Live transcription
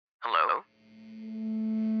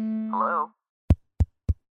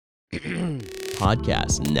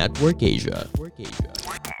Podcast Network Asia.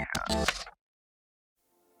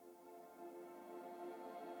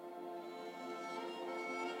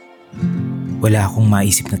 Wala akong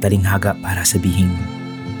maisip na talinghaga para sabihin,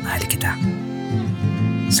 mahal kita.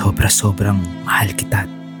 Sobra-sobrang mahal kita.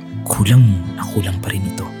 Kulang na kulang pa rin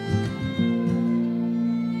ito.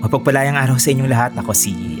 Mapagpalayang araw sa inyong lahat. Ako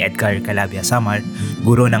si Edgar Calabia Samar,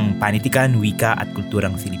 guro ng Panitikan, Wika at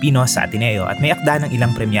Kulturang Filipino sa Ateneo at may akda ng ilang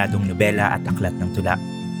premyadong nobela at aklat ng tula.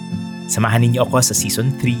 Samahan ninyo ako sa Season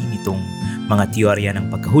 3 nitong Mga Teorya ng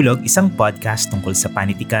Pagkahulog, isang podcast tungkol sa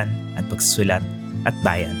panitikan at pagsusulat at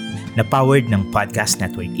bayan na powered ng Podcast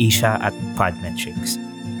Network Asia at Podmetrics.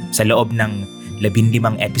 Sa loob ng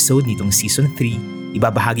 15 episode nitong Season 3,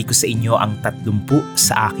 ibabahagi ko sa inyo ang 30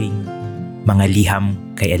 sa aking mga liham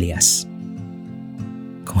kay Elias.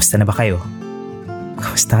 Kumusta na ba kayo?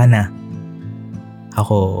 Kumusta ka na?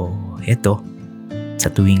 Ako, eto. Sa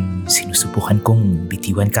tuwing sinusubukan kong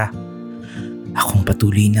bitiwan ka, akong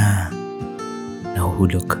patuloy na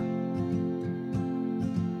nahuhulog.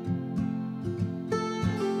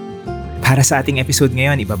 Para sa ating episode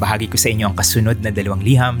ngayon, ibabahagi ko sa inyo ang kasunod na 2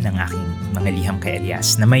 liham ng aking mga liham kay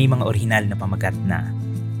Elias na may mga orihinal na pamagat na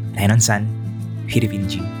Renon-san,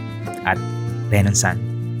 Hirifinji at Renon-san,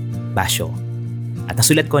 Basho. At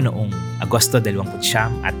nasulat ko noong Agosto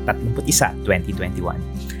 29 at 31,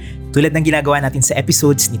 2021. Tulad ng ginagawa natin sa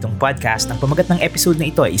episodes nitong podcast, ang pamagat ng episode na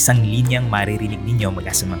ito ay isang linyang maririnig ninyo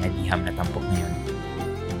mula sa mga liham na tampok ngayon.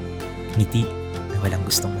 Ngiti na walang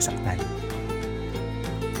gustong masaktan.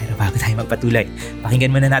 Pero bago tayo magpatuloy,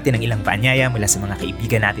 pakinggan muna natin ang ilang paanyaya mula sa mga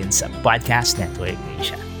kaibigan natin sa Podcast Network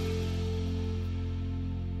Asia.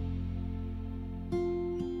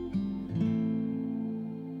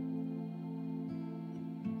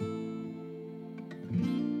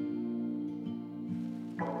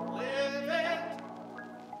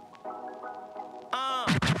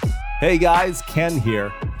 Hey guys, Ken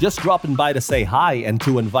here. Just dropping by to say hi and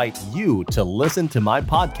to invite you to listen to my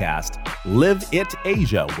podcast, Live It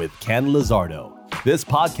Asia with Ken Lizardo. This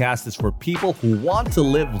podcast is for people who want to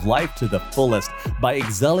live life to the fullest by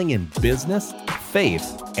excelling in business,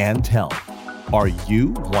 faith, and health. Are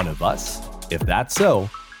you one of us? If that's so,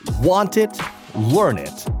 want it, learn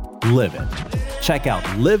it, live it. Check out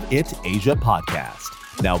Live It Asia podcast.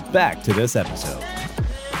 Now back to this episode.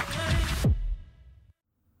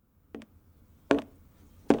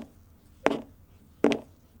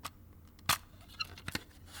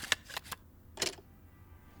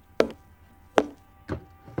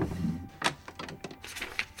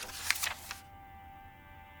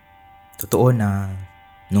 Totoo na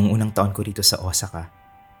noong unang taon ko rito sa Osaka,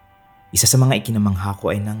 isa sa mga ikinamangha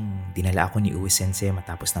ko ay nang dinala ako ni Uwe Sensei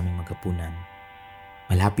matapos naming maghapunan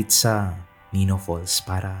malapit sa Mino Falls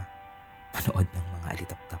para manood ng mga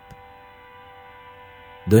alitaptap.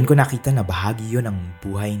 Doon ko nakita na bahagi yon ng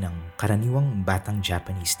buhay ng karaniwang batang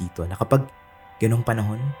Japanese dito na kapag ganong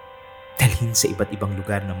panahon, dalhin sa iba't ibang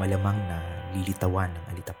lugar na malamang na lilitawan ng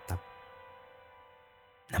alitaptap.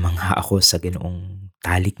 Namangha ako sa ganoong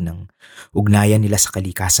talik ng ugnayan nila sa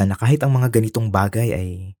kalikasan na kahit ang mga ganitong bagay ay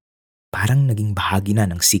parang naging bahagi na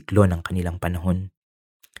ng siklo ng kanilang panahon.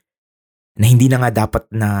 Na hindi na nga dapat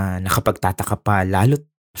na nakapagtataka pa lalo't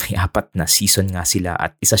may 4 na season nga sila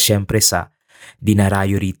at isa syempre sa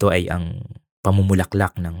dinarayo rito ay ang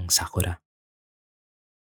pamumulaklak ng sakura.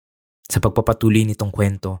 Sa pagpapatuloy nitong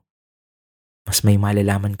kwento, mas may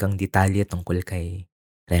malalaman kang detalye tungkol kay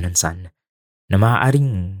Renon-san na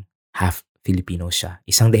maaaring half Filipino siya.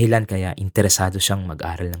 Isang dahilan kaya interesado siyang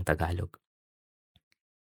mag-aral ng Tagalog.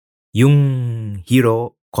 Yung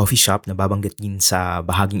Hiro Coffee Shop na babanggitin sa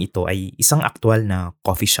bahaging ito ay isang aktual na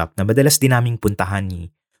coffee shop na madalas din naming puntahan ni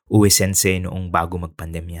Uwe Sensei noong bago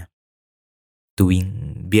magpandemya.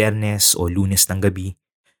 Tuwing Biyernes o Lunes ng gabi,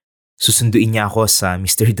 susunduin niya ako sa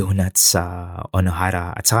Mr. Donuts sa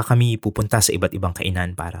Onohara at saka kami pupunta sa iba't ibang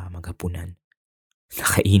kainan para maghapunan.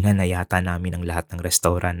 Nakainan na yata namin ang lahat ng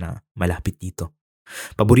restaurant na malapit dito.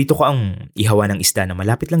 Paborito ko ang ihawa ng isda na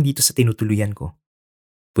malapit lang dito sa tinutuluyan ko.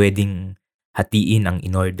 Pwedeng hatiin ang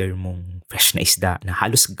in-order mong fresh na isda na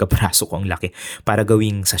halos gabraso ko ang laki para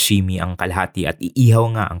gawing sashimi ang kalahati at iihaw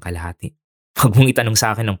nga ang kalahati. Huwag mong itanong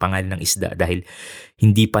sa akin ang pangalan ng isda dahil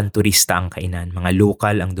hindi panturista ang kainan. Mga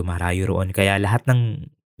lokal ang dumarayo roon kaya lahat ng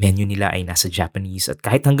menu nila ay nasa Japanese at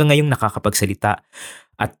kahit hanggang ngayong nakakapagsalita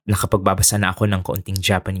at nakapagbabasa na ako ng kaunting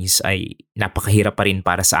Japanese ay napakahirap pa rin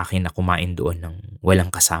para sa akin na kumain doon ng walang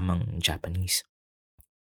kasamang Japanese.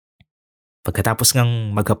 Pagkatapos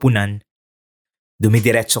ngang maghapunan,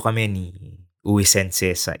 dumidiretso kami ni Uwe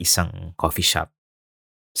Sensei sa isang coffee shop.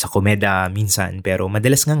 Sa Komeda minsan pero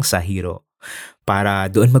madalas ngang sa Hiro para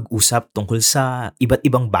doon mag-usap tungkol sa iba't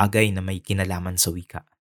ibang bagay na may kinalaman sa wika.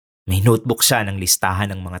 May notebook siya ng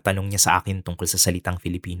listahan ng mga tanong niya sa akin tungkol sa salitang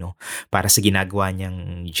Filipino para sa ginagawa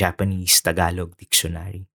niyang Japanese-Tagalog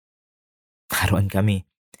dictionary. Naroon kami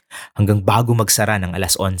hanggang bago magsara ng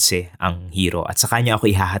 11:00 ang hero at sa kanya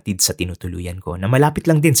ako ihahatid sa tinutuluyan ko na malapit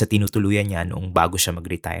lang din sa tinutuluyan niya noong bago siya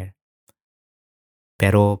mag-retire.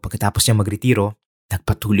 Pero pagkatapos niya magretiro,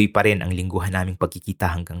 nagpatuloy pa rin ang lingguhan naming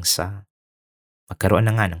pagkikita hanggang sa magkaroon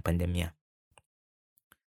na nga ng pandemya.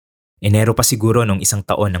 Enero pa siguro nung isang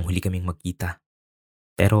taon nang huli kaming magkita.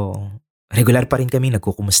 Pero regular pa rin kaming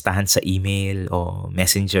nagkukumustahan sa email o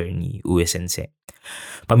messenger ni Uwe Sensei.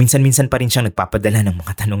 Paminsan-minsan pa rin siyang nagpapadala ng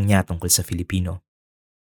mga tanong niya tungkol sa Filipino.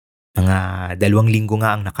 Mga 2 linggo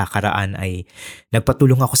nga ang nakakaraan ay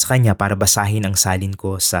nagpatulong ako sa kanya para basahin ang salin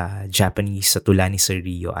ko sa Japanese sa tula ni Sir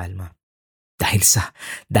Rio Alma. Dahil sa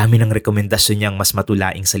dami ng rekomendasyon niyang mas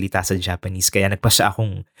matulaing salita sa Japanese, kaya nagpa siya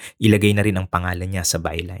akong ilagay na rin ang pangalan niya sa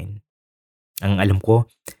byline. Ang alam ko,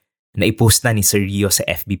 naipost na ni Sir Rio sa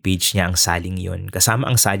FB page niya ang saling yon kasama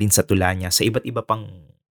ang salin sa tula niya sa iba't iba pang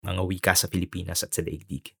mga wika sa Pilipinas at sa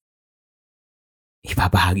daigdig.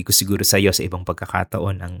 Ibabahagi ko siguro sa iyo sa ibang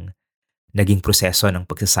pagkakataon ang naging proseso ng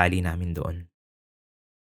pagsasali namin doon.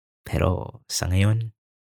 Pero sa ngayon,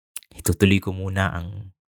 itutuloy ko muna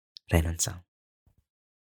ang Renonsang.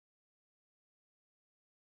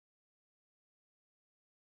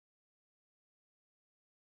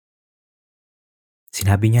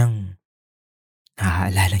 Sinabi niyang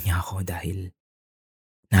naaalala niya ako dahil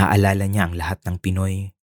naaalala niya ang lahat ng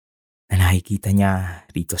Pinoy na nakikita niya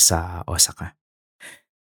rito sa Osaka.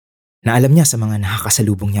 Naalam niya sa mga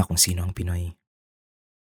nakakasalubong niya kung sino ang Pinoy.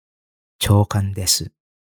 Chokan desu,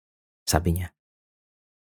 sabi niya.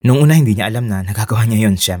 Noong una hindi niya alam na nagagawa niya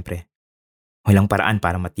yon, syempre. Walang paraan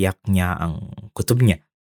para matiyak niya ang kutob niya.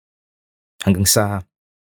 Hanggang sa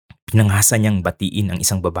pinanghasan niyang batiin ang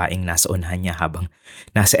isang babaeng nasa unahan niya habang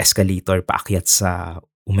nasa escalator paakyat sa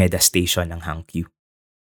Umeda Station ng Hankyu.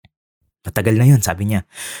 Matagal na yon, sabi niya.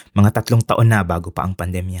 Mga 3 taon na bago pa ang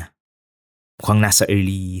pandemya. Mukhang nasa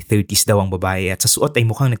early 30s daw ang babae at sa suot ay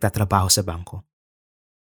mukhang nagtatrabaho sa bangko.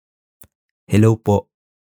 Hello po,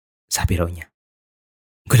 sabi raw niya.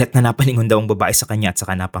 Gulat na napalingon daw ang babae sa kanya at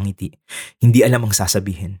saka napangiti. Hindi alam ang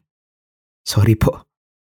sasabihin. Sorry po,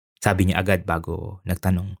 sabi niya agad bago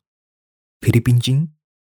nagtanong. Philippine?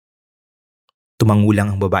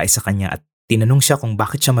 Tumangulang ang babae sa kanya at tinanong siya kung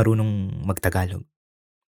bakit siya marunong magtagalog.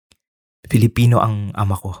 Filipino ang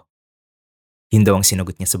ama ko. Yun daw ang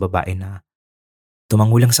sinagot niya sa babae na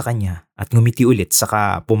tumangulang sa kanya at ngumiti ulit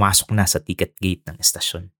saka pumasok na sa ticket gate ng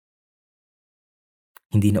estasyon.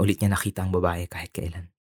 Hindi na ulit niya nakita ang babae kahit kailan.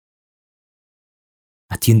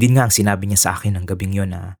 At yun din nga ang sinabi niya sa akin ng gabing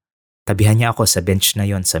yon na tabihan niya ako sa bench na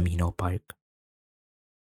yon sa Minnow Park.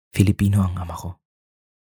 Filipino ang ama ko.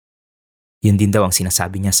 Yun din daw ang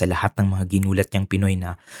sinasabi niya sa lahat ng mga ginulat niyang Pinoy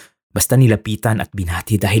na basta nilapitan at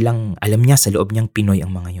binati dahil lang alam niya sa loob niyang Pinoy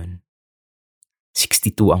ang mga yon.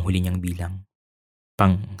 62 ang huli niyang bilang.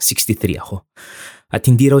 Pang 63 ako. At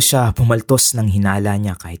hindi raw siya pumaltos ng hinala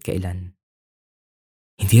niya kahit kailan.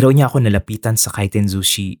 Hindi raw niya ako nalapitan sa kaiten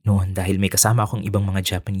sushi noon dahil may kasama akong ibang mga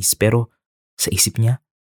Japanese pero sa isip niya,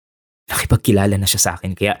 nakipagkilala na siya sa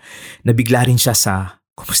akin kaya nabigla rin siya sa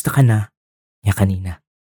kumusta ka na niya kanina.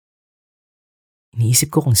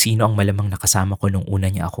 Iniisip ko kung sino ang malamang nakasama ko nung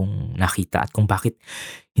una niya akong nakita at kung bakit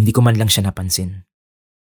hindi ko man lang siya napansin.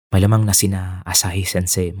 Malamang na sina Asahi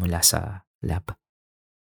Sensei mula sa lab.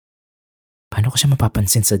 Paano ko siya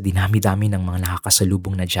mapapansin sa dinami-dami ng mga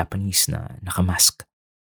nakakasalubong na Japanese na nakamask?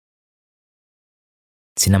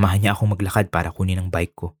 Sinamahan niya akong maglakad para kunin ang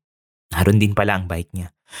bike ko. Naroon din pala ang bike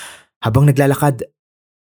niya. Habang naglalakad,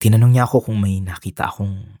 tinanong niya ako kung may nakita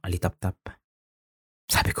akong alitap-tap.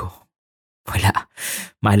 Sabi ko, wala.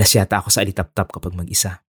 Malas yata ako sa alitap-tap kapag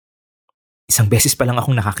mag-isa. Isang beses pa lang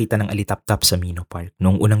akong nakakita ng alitap-tap sa Minnow Park.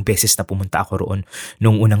 Noong unang beses na pumunta ako roon,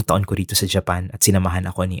 noong unang taon ko rito sa Japan at sinamahan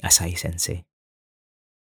ako ni Asahi Sensei.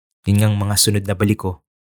 Yun ngang mga sunod na balik ko,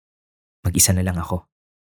 mag-isa na lang ako.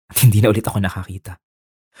 At hindi na ulit ako nakakita.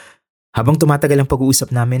 Habang tumatagal ang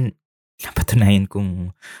pag-uusap namin, napatunayan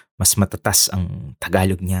kong mas matatas ang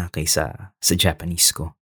Tagalog niya kaysa sa Japanese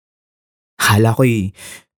ko. Hala ko'y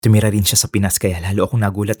tumira rin siya sa Pinas kaya lalo akong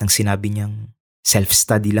nagulat nang sinabi niyang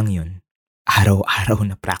self-study lang yun. Araw-araw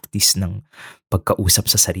na practice ng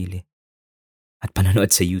pagkausap sa sarili. At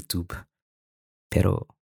panonood sa YouTube. Pero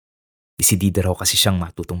desidida raw kasi siyang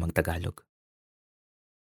matutong magtagalog.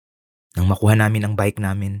 Nang makuha namin ang bike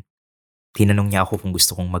namin, tinanong niya ako kung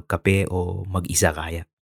gusto kong magkape o mag-izakaya.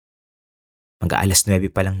 Mag-aalas 9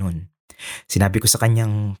 pa lang noon. Sinabi ko sa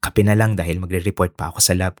kanyang kape na lang dahil magre-report pa ako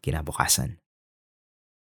sa lab kinabukasan.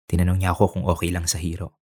 Tinanong niya ako kung okay lang sa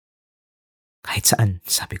Hero. Kahit saan,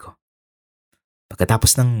 sabi ko.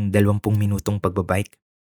 Pagkatapos ng 20 minutong pagbabike,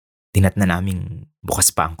 tinatna naming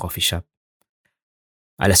bukas pa ang coffee shop.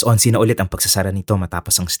 11:00 na ulit ang pagsasara nito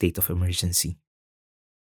matapos ang state of emergency.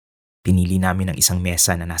 Pinili namin ang isang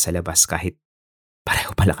mesa na nasa labas kahit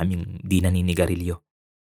pareho pala kaming di naninigarilyo.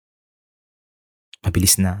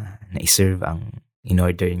 Mabilis na na-serve ang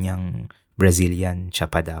in-order niyang Brazilian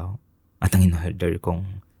chapadao at ang in-order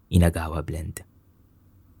kong Inagawa blend.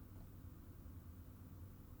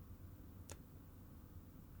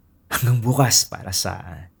 Hanggang bukas para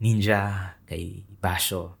sa Ninja, kay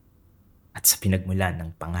Basho at sa pinagmulan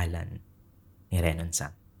ng pangalan ni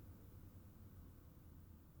Renon-san.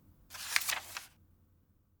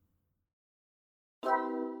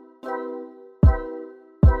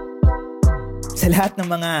 Sa lahat ng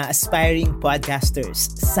mga aspiring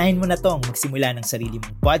podcasters, sign mo na tong magsimula ng sarili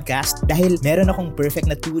mong podcast dahil meron akong perfect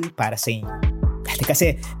na tool para sa inyo. Dati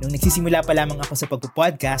kasi, nung nagsisimula pa lamang ako sa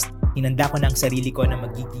pagpo-podcast, hinanda ko na ang sarili ko na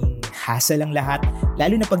magiging hassle ang lahat,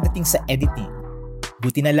 lalo na pagdating sa editing.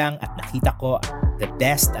 Buti na lang at nakita ko the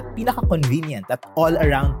best at pinaka-convenient at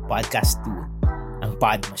all-around podcast tool, ang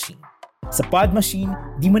Pod Machine. Sa Pod Machine,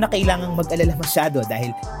 di mo na kailangang mag-alala masyado dahil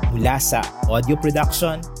mula sa audio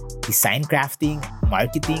production, design crafting,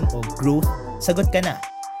 marketing o growth, sagot ka na.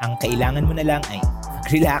 Ang kailangan mo na lang ay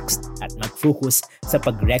mag-relax at mag-focus sa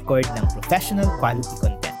pag-record ng professional quality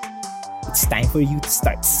content. It's time for you to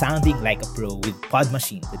start sounding like a pro with Pod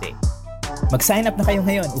Machine today. Mag-sign up na kayo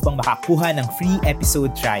ngayon upang makakuha ng free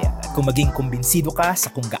episode trial. At kung maging kumbinsido ka sa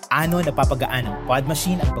kung gaano napapagaan ng Pod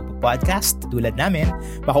Machine ang pagpo-podcast tulad namin,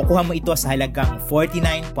 makukuha mo ito sa halagang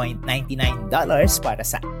 $49.99 para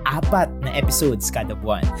sa 4 na episodes kada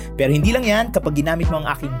buwan. Pero hindi lang yan, kapag ginamit mo ang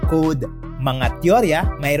aking code mga teorya,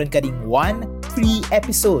 mayroon ka ding 1 free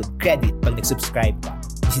episode credit pag nag-subscribe ka.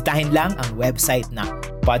 Bisitahin lang ang website na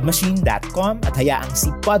podmachine.com at hayaang si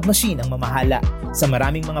Podmachine ang mamahala sa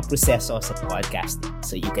maraming mga proseso sa podcasting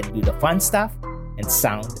so you can do the fun stuff and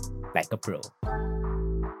sound like a pro.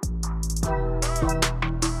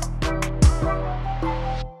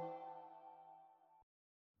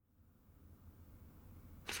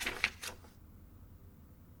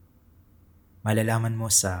 Malalaman mo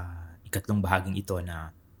sa ikatlong bahaging ito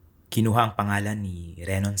na kinuha ang pangalan ni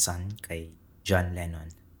Renon-san kay John Lennon.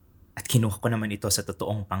 At kinuha ko naman ito sa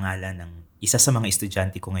totoong pangalan ng isa sa mga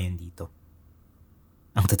estudyante ko ngayon dito.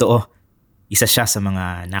 Ang totoo, isa siya sa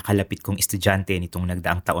mga nakalapit kong estudyante nitong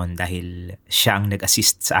nagdaang taon dahil siya ang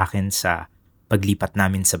nag-assist sa akin sa paglipat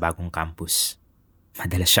namin sa bagong campus.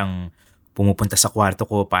 Madalas siyang pumupunta sa kwarto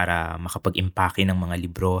ko para makapag-impake ng mga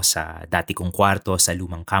libro sa dati kong kwarto sa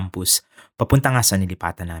lumang campus, papunta nga sa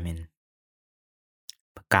nilipatan namin.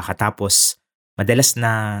 Pagkakatapos, madalas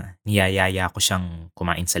na niyayaya ko siyang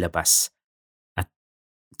kumain sa labas at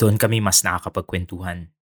doon kami mas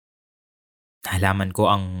nakakapagkwentuhan. Nalaman ko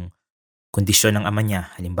ang kondisyon ng ama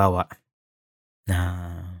niya, halimbawa, na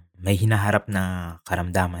may hinaharap na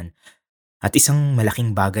karamdaman at isang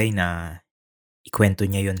malaking bagay na ikwento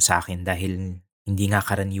niya yon sa akin dahil hindi nga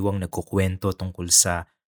karaniwang nagkukwento tungkol sa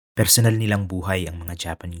personal nilang buhay ang mga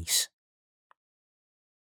Japanese.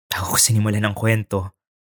 Bago ko sinimulan ng kwento,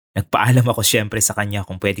 nagpaalam ako siyempre sa kanya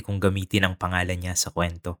kung pwede kong gamitin ang pangalan niya sa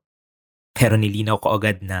kwento. Pero nilinaw ko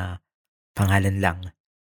agad na pangalan lang,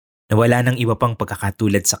 na wala nang iba pang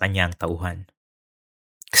pagkakatulad sa kanya ang tauhan.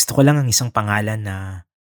 Gusto ko lang ang isang pangalan na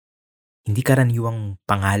hindi karaniwang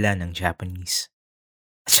pangalan ng Japanese.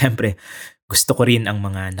 At siyempre, gusto ko rin ang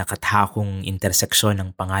mga nakatakong interseksyon ng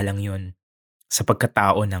pangalang yun sa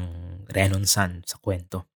pagkatao ng Renon-san sa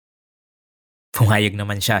kwento. Pumayag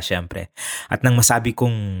naman siya, syempre. At nang masabi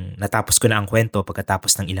kong natapos ko na ang kwento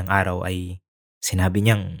pagkatapos ng ilang araw ay sinabi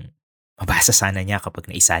niyang mabasa sana niya kapag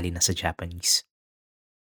naisali na sa Japanese.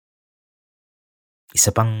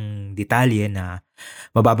 Isa pang detalye na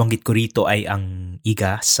mababanggit ko rito ay ang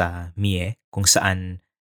iga sa Mie kung saan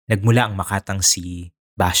nagmula ang makatang si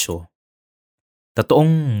Basho.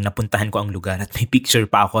 Totoong napuntahan ko ang lugar at may picture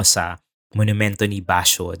pa ako sa monumento ni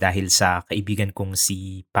Basho dahil sa kaibigan kong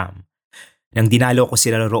si Pam. Nang dinalo ko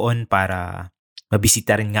sila roon para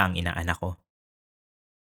mabisita rin nga ang inaanak ko.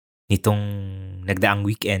 Nitong nagdaang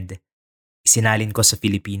weekend, isinalin ko sa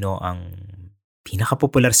Filipino ang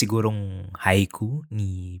pinakapopular sigurong haiku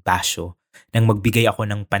ni Basho nang magbigay ako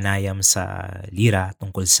ng panayam sa lira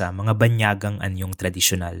tungkol sa mga banyagang anyong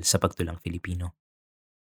tradisyonal sa pagtulang Filipino.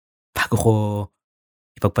 Bago ko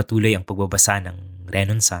ipagpatuloy ang pagbabasa ng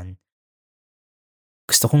Renon-san,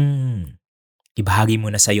 gusto kong ibahagi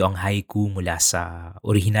muna sa iyo ang haiku mula sa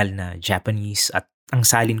orihinal na Japanese at ang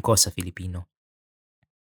salin ko sa Filipino.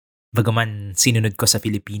 Bagaman sinunod ko sa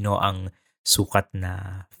Filipino ang sukat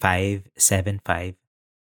na 5-7-5,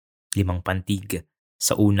 5 pantig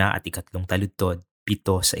sa una at ikatlong taludtod,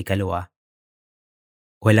 7 sa ikalawa,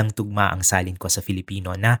 walang tugma ang salin ko sa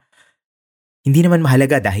Filipino na hindi naman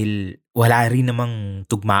mahalaga dahil wala rin namang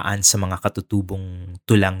tugmaan sa mga katutubong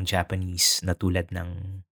tulang Japanese na tulad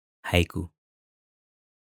ng haiku.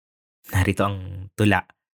 Narito ang tula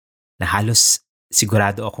na halos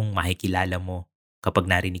sigurado akong makikilala mo kapag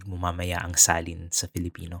narinig mo mamaya ang salin sa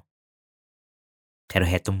Filipino. Pero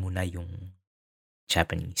heto muna yung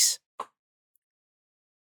Japanese.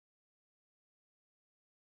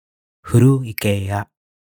 Furu ikeya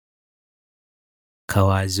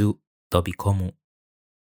kawazu tobikomu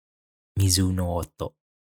mizu no oto.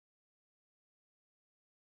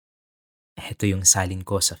 Heto yung salin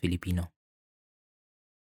ko sa Filipino.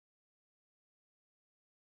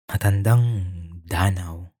 Matandang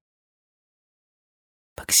danaw,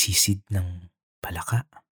 pagsisid ng palaka,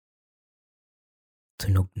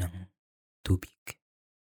 tunog ng tubig.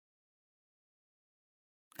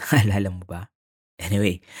 Naalala mo ba?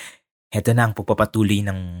 Anyway, heto na ang pagpapatuloy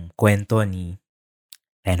ng kwento ni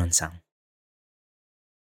Renon-san.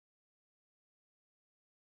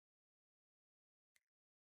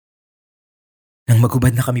 Nang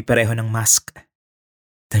magubad na kami pareho ng mask,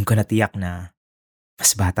 doon ko natiyak na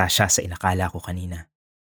mas bata siya sa inakala ko kanina.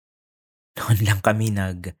 Noon lang kami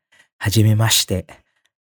hajimemashite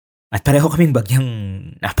at pareho kaming bagyang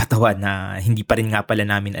napatawa na hindi pa rin nga pala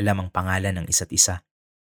namin alam ang pangalan ng isa't isa.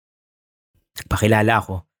 Nagpakilala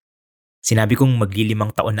ako. Sinabi kong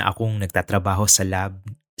maglilimang taon na akong nagtatrabaho sa lab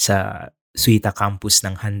sa Suita campus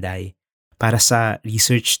ng Handay para sa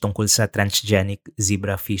research tungkol sa transgenic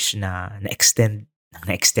zebrafish na na-extend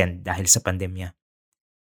dahil sa pandemya.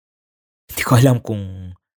 Hindi ko alam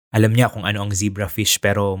kung alam niya kung ano ang zebrafish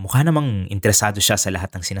pero mukha namang interesado siya sa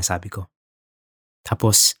lahat ng sinasabi ko.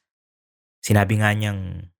 Tapos, sinabi nga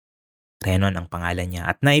niyang Renon ang pangalan niya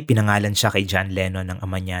at naipinangalan siya kay John Lennon ng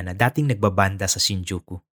ama niya na dating nagbabanda sa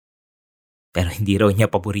Shinjuku. Pero hindi raw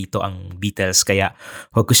niya paborito ang Beatles kaya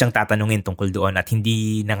huwag ko siyang tatanungin tungkol doon at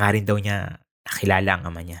hindi na nga rin daw niya nakilala ang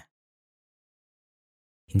ama niya.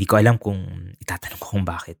 Hindi ko alam kung itatanong ko kung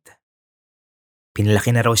bakit.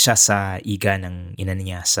 Pinalaki na raw siya sa iga ng ina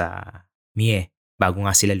niya sa Mie bago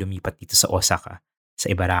nga sila lumipat dito sa Osaka,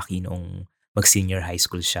 sa Ibaraki noong mag-senior high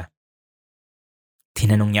school siya.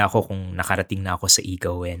 Tinanong niya ako kung nakarating na ako sa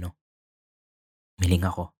Iga Ueno. Miling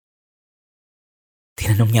ako.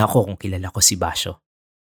 Tinanong niya ako kung kilala ko si Basho.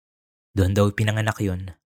 Doon daw pinanganak yun.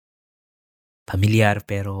 Pamilyar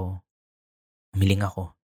pero umiling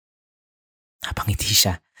ako. Napangiti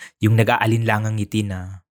siya. Yung nag-aalinlangang ngiti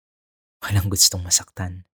na walang gustong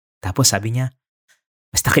masaktan. Tapos sabi niya,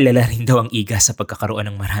 basta kilala rin daw ang Iga sa pagkakaroon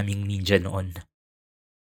ng maraming ninja noon.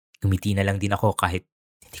 Ngumiti na lang din ako kahit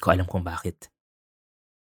hindi ko alam kung bakit.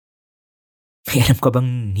 May alam ka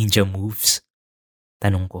bang ninja moves?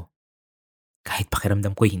 Tanong ko. Kahit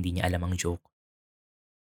pakiramdam ko hindi niya alam ang joke.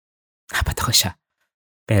 Napatawa siya.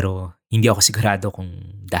 Pero hindi ako sigurado kung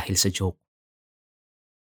dahil sa joke.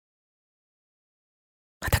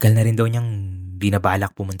 Matagal na rin daw niyang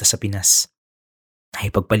binabalak pumunta sa Pinas.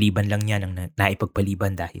 Naipagpaliban lang niya ng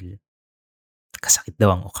naipagpaliban dahil kasakit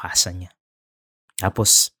daw ang okasan niya.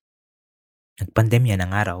 Tapos, nagpandemya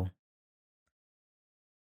ng araw.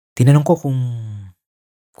 Tinanong ko kung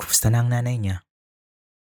kumusta na ang nanay niya.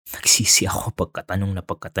 Nagsisi ako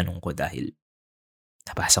pagkatanong ko dahil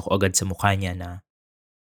nabasa ko agad sa mukha niya na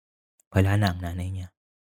wala na ang nanay niya.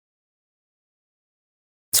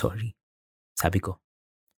 Sorry, sabi ko.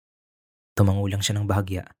 Tumangulang siya ng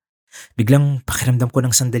bahagya. Biglang pakiramdam ko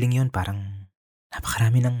ng sandaling yon parang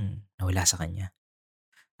napakarami nang nawala sa kanya.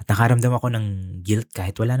 At nakaramdam ako ng guilt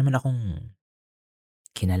kahit wala naman akong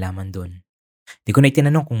kinalaman doon. Di ko na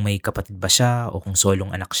itinanong kung may kapatid ba siya o kung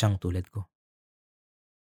solong anak siyang tulad ko.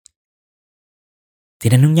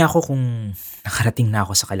 Tinanong niya ako kung nakarating na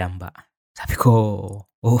ako sa Kalamba. Sabi ko,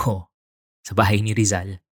 oo, sa bahay ni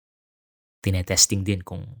Rizal. Tinetesting din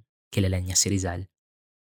kung kilala niya si Rizal.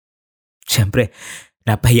 Siyempre,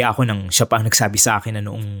 napahiya ako nang siya pa ang nagsabi sa akin na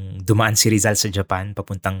noong dumaan si Rizal sa Japan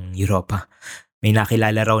papuntang Europa, may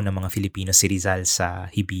nakilala raw ng mga Filipino si Rizal sa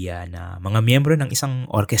Hibiya na mga miyembro ng isang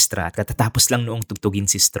orkestra at katatapos lang noong tugtugin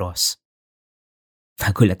si Strauss.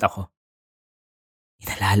 Nagulat ako.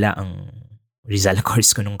 Inalala ang Rizal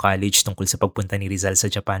course ko nung college tungkol sa pagpunta ni Rizal sa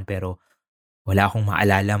Japan pero wala akong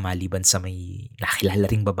maalala maliban sa may nakilala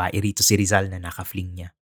ring babae rito si Rizal na nakafling niya.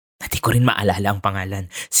 Hindi ko rin maalala ang pangalan.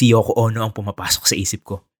 Si Yoko Ono ang pumapasok sa isip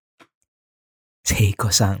ko.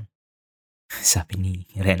 Seiko-san, sabi ni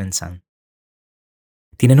Renan-san.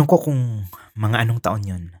 Tinanong ko kung mga anong taon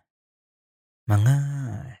yon. Mga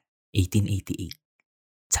 1888,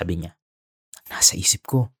 sabi niya. Nasa isip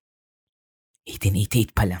ko,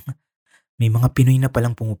 1888 pa lang. May mga Pinoy na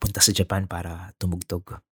palang pumupunta sa Japan para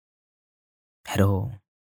tumugtog. Pero,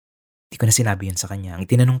 di ko na sinabi yun sa kanya. Ang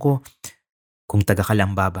tinanong ko, kung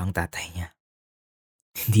taga-Kalamba ba ang tatay niya.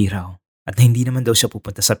 Hindi raw. At hindi naman daw siya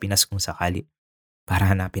pupunta sa Pinas kung sakali para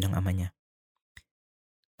hanapin ang ama niya.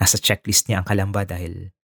 Nasa checklist niya ang Kalamba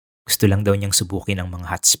dahil gusto lang daw niyang subukin ang mga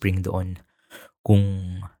hot spring doon. Kung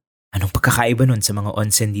anong pagkakaiba nun sa mga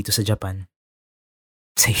onsen dito sa Japan.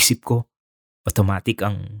 Sa isip ko, automatic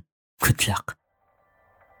ang good luck.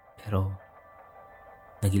 Pero,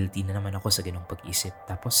 nagilty na naman ako sa ganong pag-isip.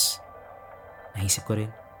 Tapos, naisip ko rin,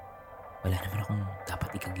 wala naman akong dapat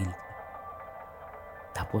ikagilty.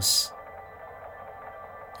 Tapos,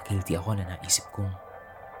 nagilty ako na naisip kong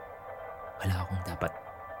wala akong dapat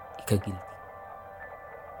ikagilty.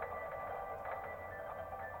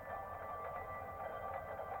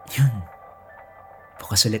 Yun.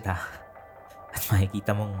 Bukas ulit ha. At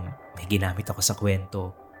makikita mong may ginamit ako sa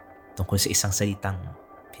kwento tungkol sa isang salitang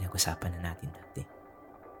pinag-usapan na natin dati.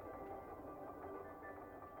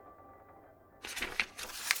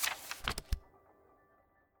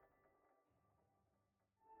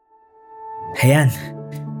 Ayan,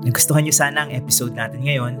 nagustuhan nyo sana ang episode natin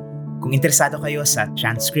ngayon. Kung interesado kayo sa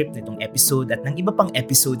transcript nitong episode at ng iba pang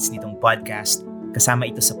episodes nitong podcast, kasama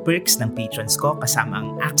ito sa perks ng patrons ko, kasama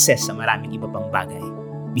ang access sa maraming iba pang bagay.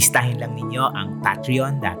 Bistahin lang ninyo ang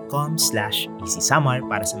patreon.com/easysamar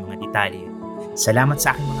para sa mga detalye. Salamat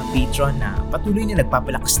sa aking mga patron na patuloy na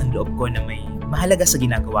nagpapalakas ng loob ko na may mahalaga sa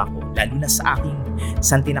ginagawa ko, lalo na sa aking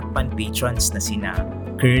santinakpan patrons na sina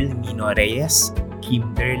Curl Mino Reyes,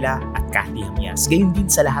 Kim Derla at Kathy Hamias. Gayon din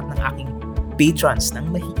sa lahat ng aking patrons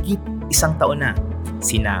ng mahigit 1 taon na,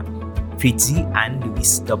 sina Fritzy Ann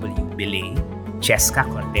Luis W. Belay, Cheska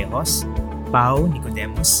Cortejos, Pau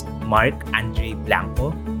Nicodemus, Mark Andre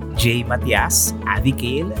Blanco, Jay Matias,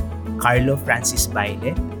 Abigail, Carlo Francis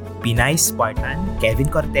Baile, Pinay Spartan, Kevin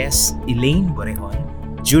Cortez, Elaine Borejon,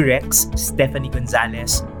 Jurex, Stephanie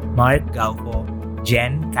Gonzalez, Mark Gauco,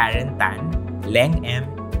 Jen Karen Tan, Leng M,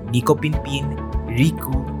 Nico Pinpin,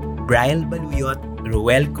 Riku, Brian Baluyot,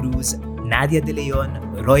 Roel Cruz, Nadia De Leon,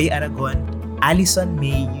 Roy Aragon, Alison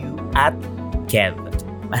Mayu at Kev.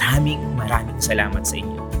 Maraming salamat sa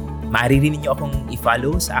inyo. Maaari rin ninyo akong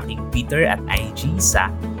i-follow sa aking Twitter at IG sa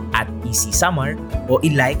 @easysamar o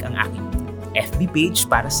i-like ang aking FB page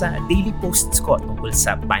para sa daily posts ko tungkol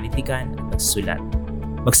sa panitikan at pagsusulat.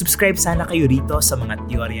 Mag-subscribe sana kayo rito sa mga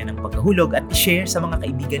teorya ng pagkahulog at i-share sa mga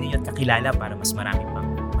kaibigan ninyo at kakilala para mas marami pang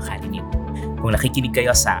makarinig. Kung nakikinig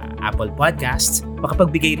kayo sa Apple Podcasts,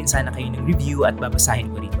 makapagbigay rin sana kayo ng review at babasahin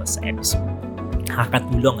ko rito sa episode.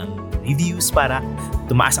 Nakakatulong ang reviews para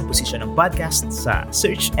tumaas ang posisyon ng podcast sa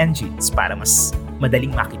search engines para mas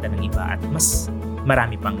madaling makita ng iba at mas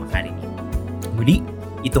marami pang makarinig. Muli,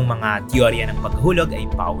 itong mga teorya ng pagkahulog ay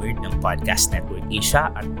powered ng Podcast Network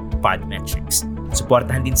Asia at Podmetrics.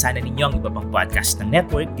 Suportahan din sana ninyo ang iba pang podcast ng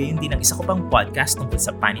network, gayon din ang isa ko pang podcast tungkol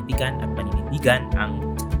sa panitikan at paninindigan,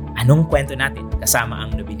 ang Anong Kwento Natin, kasama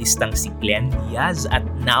ang novelistang si Glenn Diaz, at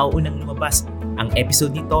nauunang lumabas ang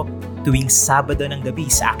episode nito tuwing Sabado ng gabi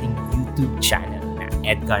sa aking YouTube channel na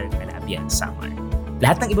Edgar Calabian Samar.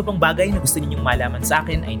 Lahat ng iba pang bagay na gusto ninyong malaman sa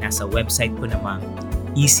akin ay nasa website ko namang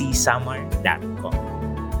easysamar.com.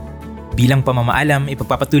 Bilang pamamaalam,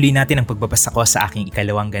 ipagpapatuloy natin ang pagbabasa ko sa aking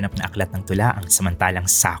ikalawang ganap na aklat ng tula, ang Samantalang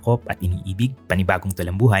Sakop at Iniibig, Panibagong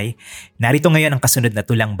Tulang Buhay. Narito ngayon ang kasunod na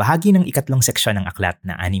tulang bahagi ng ikatlong seksyon ng aklat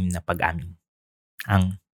na 6 na pag-amin.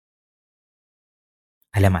 Ang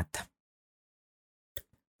Alamat.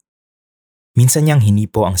 Minsan niyang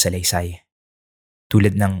hinipo ang salaysay,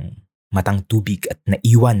 tulad ng matang tubig, at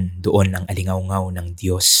naiwan doon ang alingaw-ngaw ng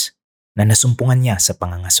Diyos na nasumpungan niya sa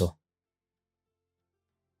pangangaso.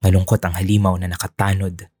 Malungkot ang halimaw na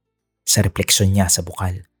nakatanod sa refleksyon niya sa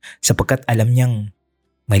bukal, sapagkat alam niyang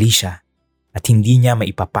mali siya at hindi niya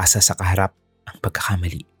maipapasa sa kaharap ang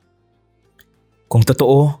pagkakamali. Kung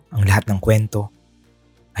totoo ang lahat ng kwento,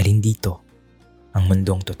 alin dito ang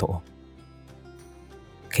mundong totoo?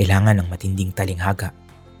 Kailangan ng matinding talinghaga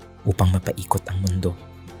upang mapaikot ang mundo,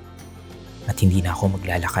 at hindi na ako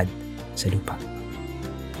maglalakad sa lupa.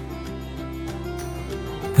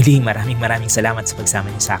 Muli, maraming salamat sa pagsama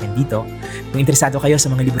niyo sa akin dito. Kung interesado kayo sa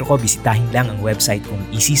mga libro ko, bisitahin lang ang website kong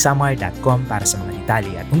easysamar.com para sa mga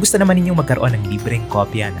Italy. At kung gusto naman ninyong magkaroon ng libreng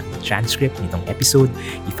kopya ng transcript nitong episode,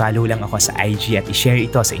 i-follow lang ako sa IG at i-share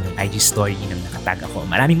ito sa inyong IG story nang nakatag ako.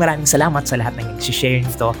 Maraming salamat sa lahat ng nag-share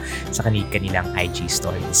nito sa kanilang IG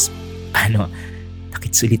stories.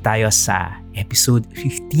 Nakits ulit tayo sa episode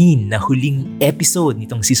 15 na huling episode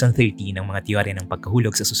nitong season 13 ng mga teorya ng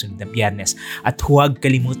pagkahulog sa susunod na Biyernes. At huwag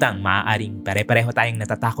kalimutang maaaring pare-pareho tayong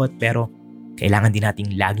natatakot pero kailangan din nating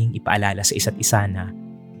laging ipaalala sa isa't isa na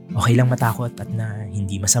okay lang matakot at na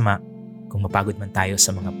hindi masama kung mapagod man tayo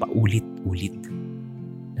sa mga paulit-ulit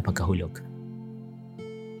na pagkahulog.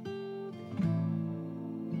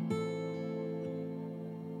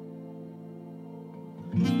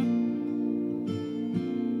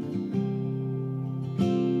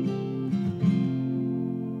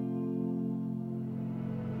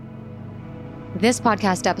 This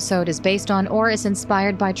podcast episode is based on or is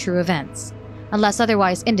inspired by true events. Unless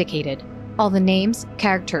otherwise indicated, all the names,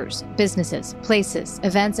 characters, businesses, places,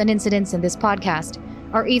 events, and incidents in this podcast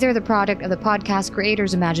are either the product of the podcast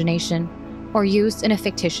creator's imagination or used in a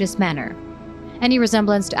fictitious manner. Any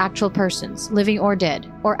resemblance to actual persons, living or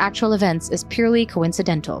dead, or actual events is purely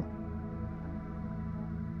coincidental.